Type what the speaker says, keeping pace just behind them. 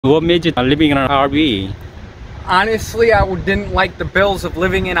What made you living in an RV? Honestly, I didn't like the bills of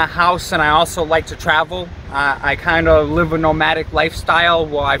living in a house, and I also like to travel. I kind of live a nomadic lifestyle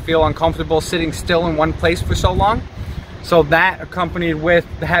where I feel uncomfortable sitting still in one place for so long. So that, accompanied with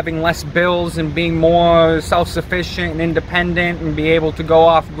having less bills and being more self-sufficient and independent and be able to go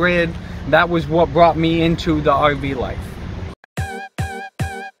off-grid, that was what brought me into the RV life.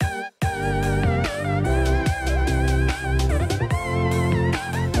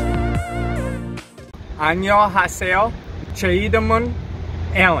 안녕하세요. 제 이름은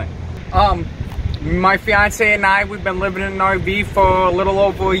Alan. My fiance and I, we've been living in an RV for a little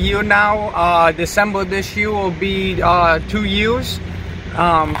over a year now. December this year will be 2 years.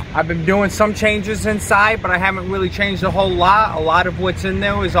 I've been doing some changes inside, but I haven't really changed a whole lot. A lot of what's in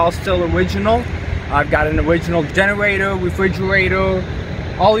there is all still original. I've got an original generator, refrigerator,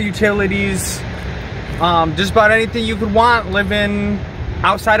 all utilities, just about anything you could want living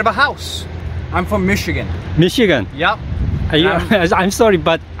outside of a house. I'm from Michigan. Michigan? Yep. Are you, I'm sorry,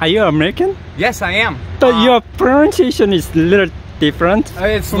 but are you American? Yes, I am. But your pronunciation is a little different.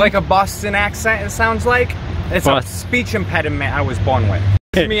 It's like a Boston accent, it sounds like. It's a speech impediment I was born with.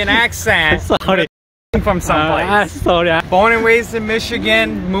 Give me an accent. Sorry. From someplace. Sorry. Born and raised in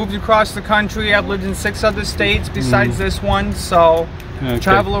Michigan, moved across the country. I've lived in 6 other states besides this one, so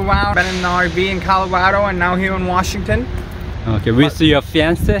travel around. Been in the RV in Colorado and now here in Washington. Okay, with your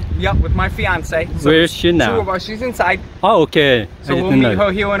fiance? Yep, with my fiance. So where is she now? 2 of us. She's inside. Oh, okay. So we'll meet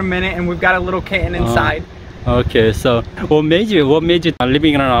her here in a minute, and we've got a little kitten inside. Okay, so what made you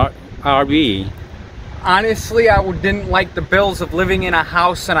living in an RV? Honestly, I didn't like the bills of living in a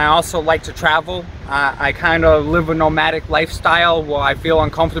house, and I also like to travel. I kind of live a nomadic lifestyle where I feel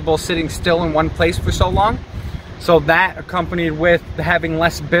uncomfortable sitting still in one place for so long. So that, accompanied with having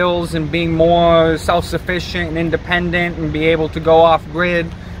less bills and being more self-sufficient and independent and be able to go off-grid,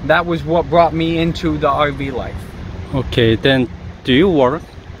 that was what brought me into the RV life. Okay, then do you work?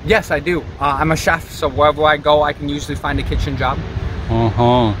 Yes, I do. I'm a chef, so wherever I go, I can usually find a kitchen job.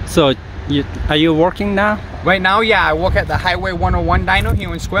 So, are you working now? Right now, yeah, I work at the Highway 101 diner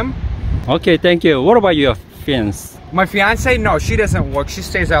here in Squim. Okay, thank you. What about your fiance? My fiance, no, she doesn't work. She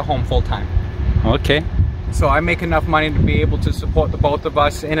stays at home full-time. Okay. So I make enough money to be able to support the both of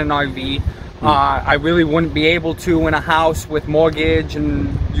us in an RV. I really wouldn't be able to in a house with mortgage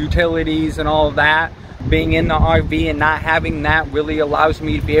and utilities and all of that. Being in the RV and not having that really allows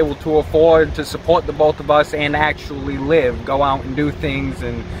me to be able to afford to support the both of us and actually live, go out and do things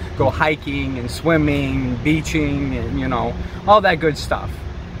and go hiking and swimming, beaching, and you know, all that good stuff.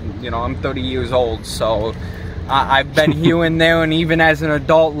 You know, I'm 30 years old, so I've been here and there, and even as an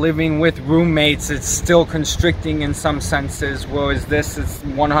adult living with roommates, it's still constricting in some senses, whereas this is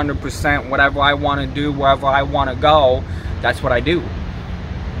 100% whatever I want to do, wherever I want to go, that's what I do.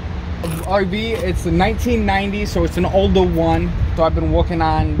 RV, it's a 1990, so it's an older one. So I've been working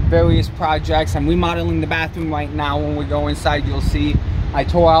on various projects. I'm remodeling the bathroom right now. When we go inside, you'll see I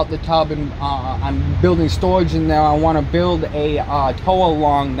tore out the tub and I'm building storage in there. I want to build a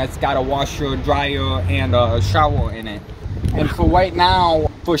tow-along that's got a washer, dryer, and a shower in it. And for right now,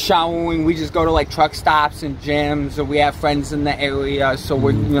 for showering, we just go to like truck stops and gyms, or we have friends in the area, so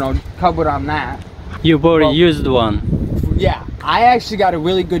we're, you know, covered on that. You bought a used one? Yeah, I actually got a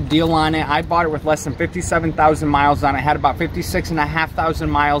really good deal on it. I bought it with less than 57,000 miles on it. I had about 56,500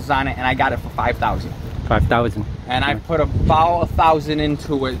 miles on it, and I got it for 5,000. 5,000. And I put about 1,000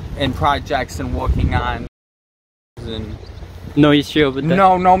 into it in projects and working on. And no issue with that?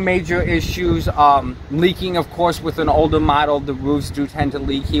 No major issues. Leaking, of course, with an older model, the roofs do tend to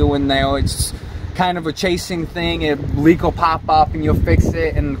leak here and there. It's kind of a chasing thing. A leak will pop up and you'll fix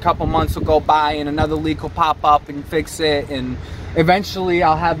it, and a couple months will go by and another leak will pop up and fix it, and eventually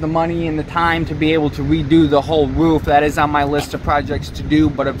I'll have the money and the time to be able to redo the whole roof. That is on my list of projects to do,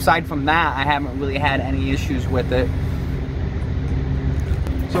 but aside from that, I haven't really had any issues with it.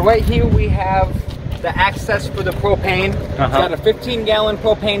 So right here we have the access for the propane. It's got a 15-gallon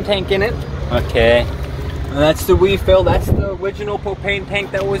propane tank in it. Okay. And that's the refill. That's the original propane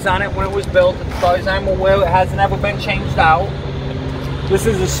tank that was on it when it was built. As far as I'm aware, it hasn't ever been changed out. This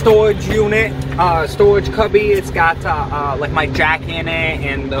is a storage unit, storage cubby. It's got like my jack in it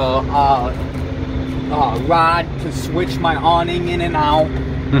and the rod to switch my awning in and out.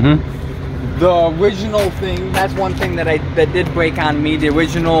 The original thing, that's one thing that did break on me. The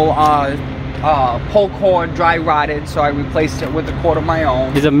original pull cord dry rotted, so I replaced it with a cord of my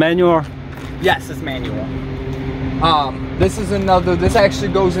own. Is it manual? Yes, it's manual. This is another, this actually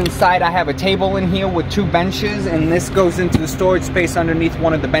goes inside. I have a table in here with 2 benches, and this goes into the storage space underneath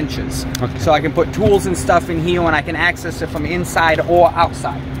one of the benches. Okay. So I can put tools and stuff in here, and I can access it from inside or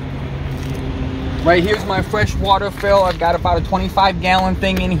outside. Right here's my fresh water fill. I've got about a 25-gallon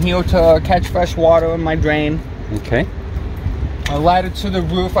thing in here to catch fresh water in my drain. Okay. I ladder to the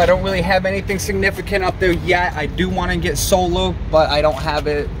roof. I don't really have anything significant up there yet. I do want to get solar, but I don't have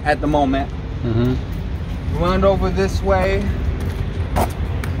it at the moment. Run over this way.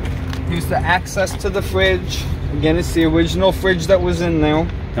 Here's the access to the fridge. Again, it's the original fridge that was in there.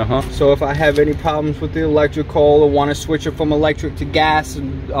 So if I have any problems with the electrical or want to switch it from electric to gas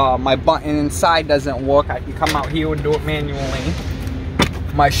and my button inside doesn't work, I can come out here and do it manually.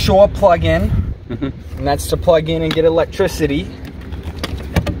 My Shore plug-in, and that's to plug in and get electricity.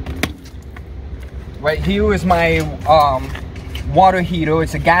 Right here is my water heater.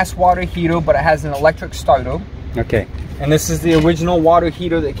 It's a gas water heater, but it has an electric starter. Okay. And this is the original water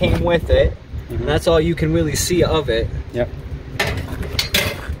heater that came with it. And that's all you can really see of it. Yep.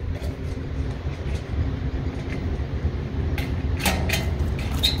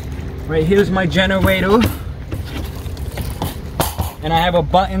 Right here's my generator. And I have a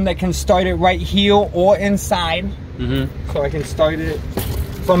button that can start it right here or inside. So I can start it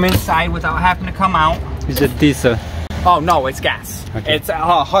from inside without having to come out. Is it diesel? Oh no, it's gas. Okay. It's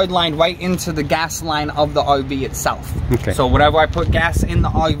hard lined right into the gas line of the RV itself. Okay. So whenever I put gas in the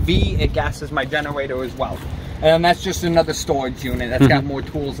RV, it gases my generator as well. And that's just another storage unit that's got more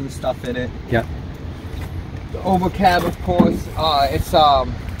tools and stuff in it. Yeah. The overcab, of course, it's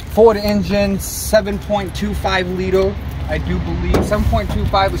Ford engine, 7.25 liter, I do believe.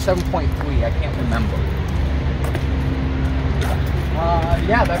 7.25 or 7.3, I can't remember.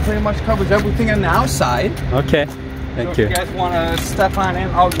 Yeah, that pretty much covers everything on the outside. Okay. Thank you. If you guys want to step on in,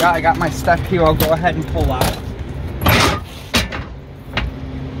 oh yeah, I got my step here. I'll go ahead and pull out.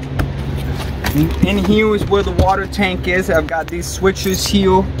 In here is where the water tank is. I've got these switches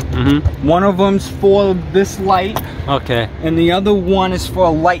here. One of them's for this light. Okay. And the other one is for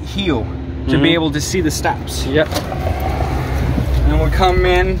a light here to be able to see the steps. Yep. And we come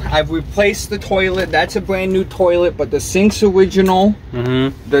in. I've replaced the toilet. That's a brand new toilet, but the sink's original.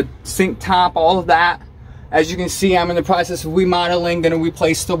 The sink top, all of that. As you can see, I'm in the process of remodeling. Gonna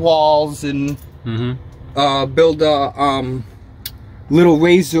replace the walls and build a little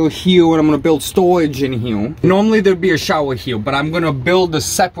razor here, and I'm gonna build storage in here. Normally there'd be a shower here, but I'm gonna build a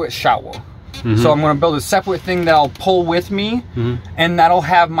separate shower. So I'm gonna build a separate thing that I'll pull with me, and that'll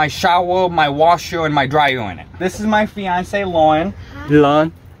have my shower, my washer, and my dryer in it. This is my fiance, Lauren.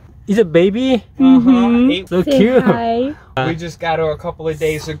 Lauren, is a baby? So Say cute. hi. We just got her a couple of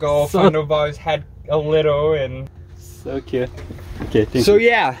days ago. A friend of ours had a litter, and so cute. Okay, thank so you.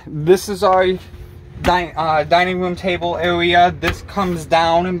 yeah, this is our dining room table area. This comes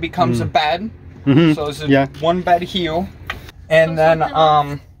down and becomes a bed. So there's one bed here, and then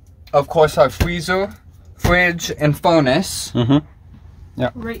of course our freezer, fridge, and furnace.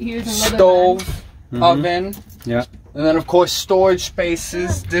 Right here's another Stove, oven. Yeah. And then of course storage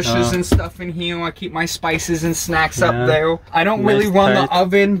spaces, dishes and stuff in here. I keep my spices and snacks up there. I don't really run the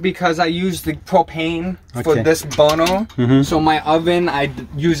oven because I use the propane for this burner. So my oven I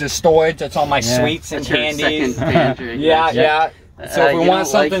use as storage. That's all my sweets and candies. Yeah. So if we want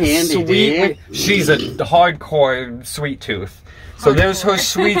something sweet, she's a hardcore sweet tooth. So there's her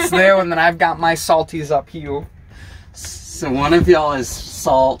sweets there, and then I've got my salties up here. So one of y'all is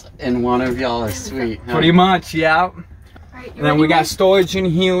salt and one of y'all is sweet. Huh? Pretty much, yeah. And then we got storage in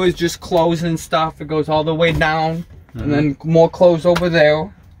here is just clothes and stuff. It goes all the way down. And then more clothes over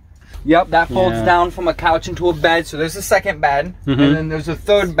there. Yep, that folds down from a couch into a bed. So there's a second bed. And then there's a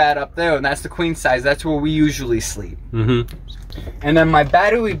third bed up there, and that's the queen size. That's where we usually sleep. And then my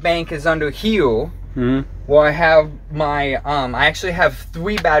battery bank is under here. Where I have my, I actually have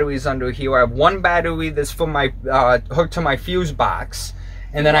 3 batteries under here. I have one battery that's for my, hooked to my fuse box.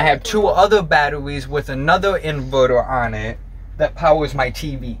 And then I have 2 other batteries with another inverter on it that powers my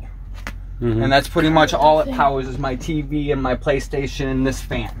TV. And that's pretty much all it powers is my TV and my PlayStation and this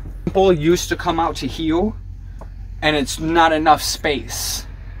fan. People used to come out to here, and it's not enough space.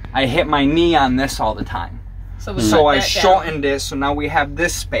 I hit my knee on this all the time. So I shortened it, so now we have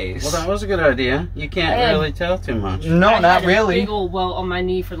this space. Well, that was a good idea. You can't really tell too much. No, not really. I had a big old welt on my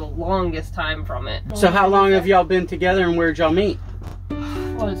knee for the longest time from it. So how long have y'all been together, and where'd y'all meet?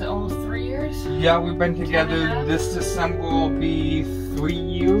 What is it, almost 3 years? Yeah, we've been together. This December will be 3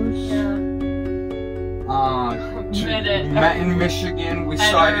 years. Yeah. Met in Michigan. We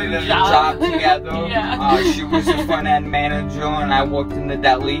started at a job together. She was a front end manager, and I worked in the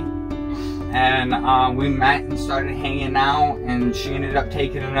deli. And we met and started hanging out, and she ended up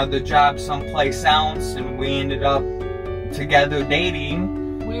taking another job someplace else, and we ended up together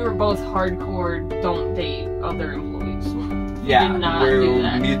dating. We were both hardcore don't date other employees. Yeah, we did not do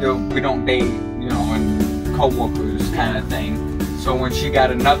that. we don't date, you know, and co-workers kind of thing. So when she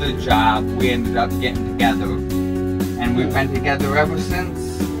got another job, we ended up getting together, and we've been together ever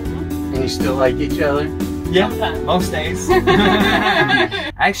since. And you still like each other? Yeah, Sometimes. most days.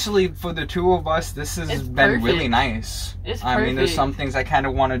 Actually, for the two of us, this has It's been perfect. really nice. It's I mean, there's perfect. some things I kind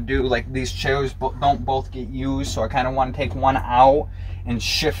of want to do, like these chairs don't both get used, so I kind of want to take one out and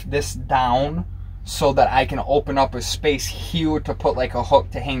shift this down so that I can open up a space here to put like a hook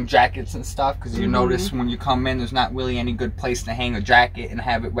to hang jackets and stuff, because you notice when you come in, there's not really any good place to hang a jacket and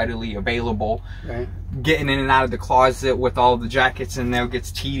have it readily available. Right. Getting in and out of the closet with all the jackets in there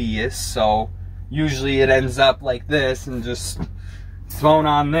gets tedious, so usually it ends up like this and just thrown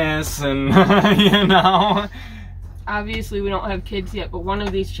on this, and you know. Obviously, we don't have kids yet, but one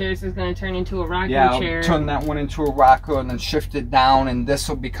of these chairs is going to turn into a rocking Yeah, chair. I'll turn that one into a rocker and then shift it down, and this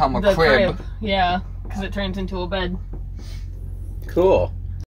will become a crib. Yeah, because it turns into a bed. Cool.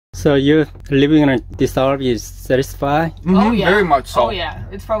 So you living in this RV is satisfied? Oh yeah, Very much so. Oh yeah,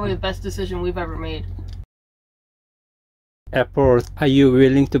 it's probably the best decision we've ever made. At first, are you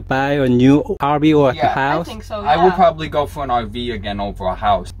willing to buy a new RV or Yeah. house? I think so. I will Yeah. probably go for an RV again over a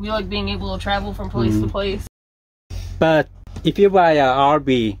house. We like being able to travel from place to place. But if you buy a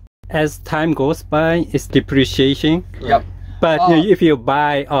RV, as time goes by, it's depreciating. Yep. But if you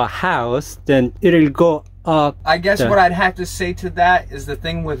buy a house, then it'll go up. I guess Yeah. what I'd have to say to that is the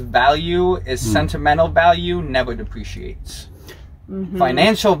thing with value is sentimental value never depreciates.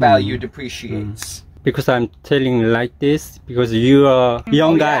 Financial value depreciates. Because I'm telling you like this, because you are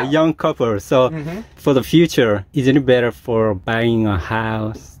young guy, yeah. young couple. So for the future, isn't it better for buying a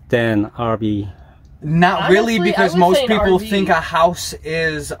house than RV? Not Honestly, really, because I would most say an people RV. think a house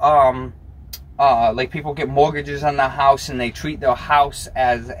is like people get mortgages on their house and they treat their house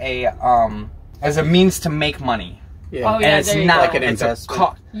as a means to make money. Yeah. Oh, yeah, And it's there you not go. Like an it's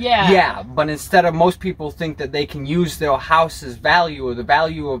investment. Yeah. Yeah, but instead of most people think that they can use their house's value or the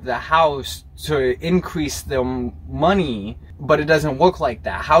value of the house to increase their money, but it doesn't work like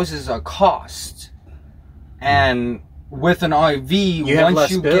that. Houses are cost. And with an RV, You have once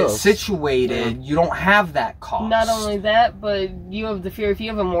less you get bills. situated, you don't have that cost. Not only that, but you have the fear if you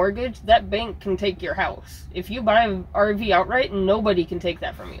have a mortgage, that bank can take your house. If you buy an RV outright, nobody can take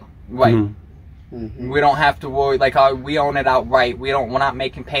that from you. Right. We don't have to worry, like we own it outright. We're not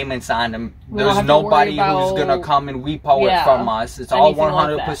making payments on them. We don't There's have to worry nobody who's about- gonna come and repo it Yeah, from us. It's all anything like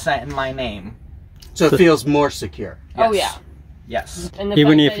 100% in my name. So it feels more secure. Oh Yes. yeah. Yes. And the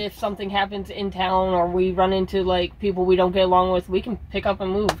Even fact if- that if something happens in town or we run into like people we don't get along with, we can pick up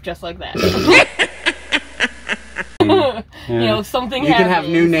and move just like that. You know, something You can happens. have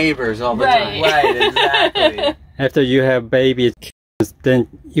new neighbors all the Right. time. Right, exactly. After you have babies, then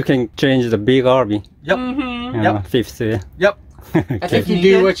you can change the big RV. Yep. Mm-hmm. Fifth year. Yep. I think you Need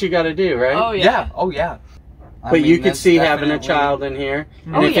do it? what you got to do, right? Oh yeah. Yeah. Oh yeah. I But mean, you could that's see having a definitely- child in here,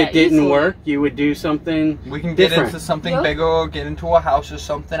 and Oh, if yeah, it didn't easily. work, you would do something We can get different. into something Yep. bigger or get into a house or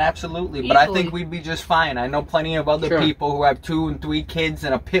something, absolutely. But I Easily. think we'd be just fine. I know plenty of other Sure. people who have 2 and 3 kids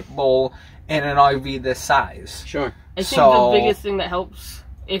and a pit bull in an RV this size. Sure. I think So- the biggest thing that helps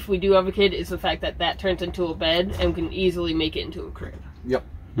if we do have a kid is the fact that that turns into a bed and we can easily make it into a crib. Yep.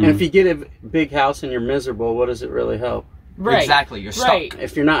 And if you get a big house and you're miserable, what does it really help? Right. Exactly. You're stuck. Right.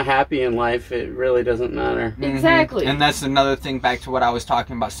 If you're not happy in life, it really doesn't matter. Exactly. And that's another thing back to what I was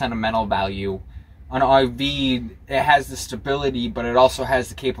talking about, sentimental value. An RV, it has the stability, but it also has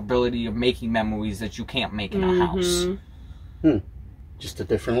the capability of making memories that you can't make in a house. Just a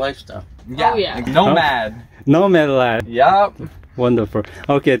different lifestyle. Yeah. Oh, yeah. Like nomad. No matter what. Yup. Wonderful.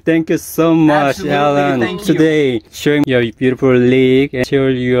 Okay, thank you so much, Absolutely, Alan, thank you. today showing your beautiful lake and share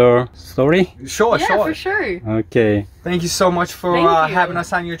your story. Sure, yeah, sure. for sure. Okay. Thank you so much for Thank you. having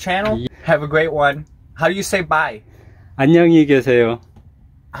us on your channel. Have a great one. How do you say bye? 안녕히 계세요.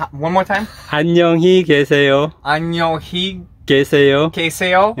 One more time. 안녕히 계세요. 안녕히 계세요.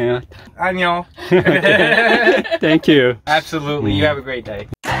 계세요. Yeah. 안녕. Thank you. Absolutely. You have a great day.